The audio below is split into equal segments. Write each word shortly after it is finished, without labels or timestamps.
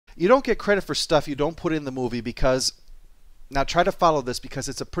You don't get credit for stuff you don't put in the movie because, now try to follow this because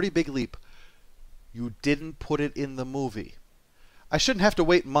it's a pretty big leap. You didn't put it in the movie. I shouldn't have to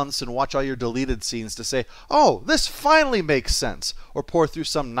wait months and watch all your deleted scenes to say, oh, this finally makes sense. Or pour through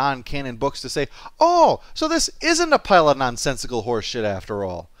some non-canon books to say, oh, so this isn't a pile of nonsensical horseshit after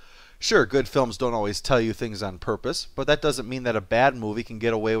all. Sure, good films don't always tell you things on purpose, but that doesn't mean that a bad movie can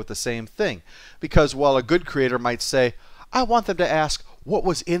get away with the same thing. Because while a good creator might say, I want them to ask, what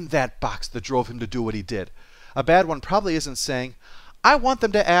was in that box that drove him to do what he did? A bad one probably isn't saying, I want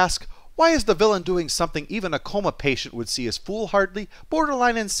them to ask, why is the villain doing something even a coma patient would see as foolhardy,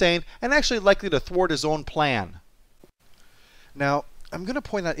 borderline insane, and actually likely to thwart his own plan? Now, I'm going to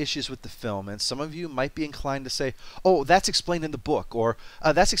point out issues with the film, and some of you might be inclined to say, oh, that's explained in the book, or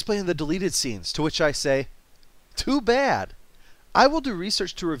that's explained in the deleted scenes, to which I say, too bad. I will do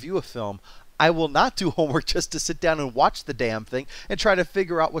research to review a film. I will not do homework just to sit down and watch the damn thing and try to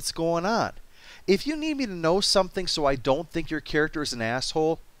figure out what's going on. If you need me to know something so I don't think your character is an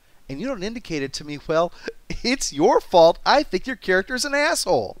asshole, and you don't indicate it to me, well, it's your fault I think your character is an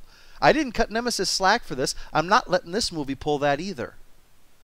asshole. I didn't cut Nemesis slack for this. I'm not letting this movie pull that either.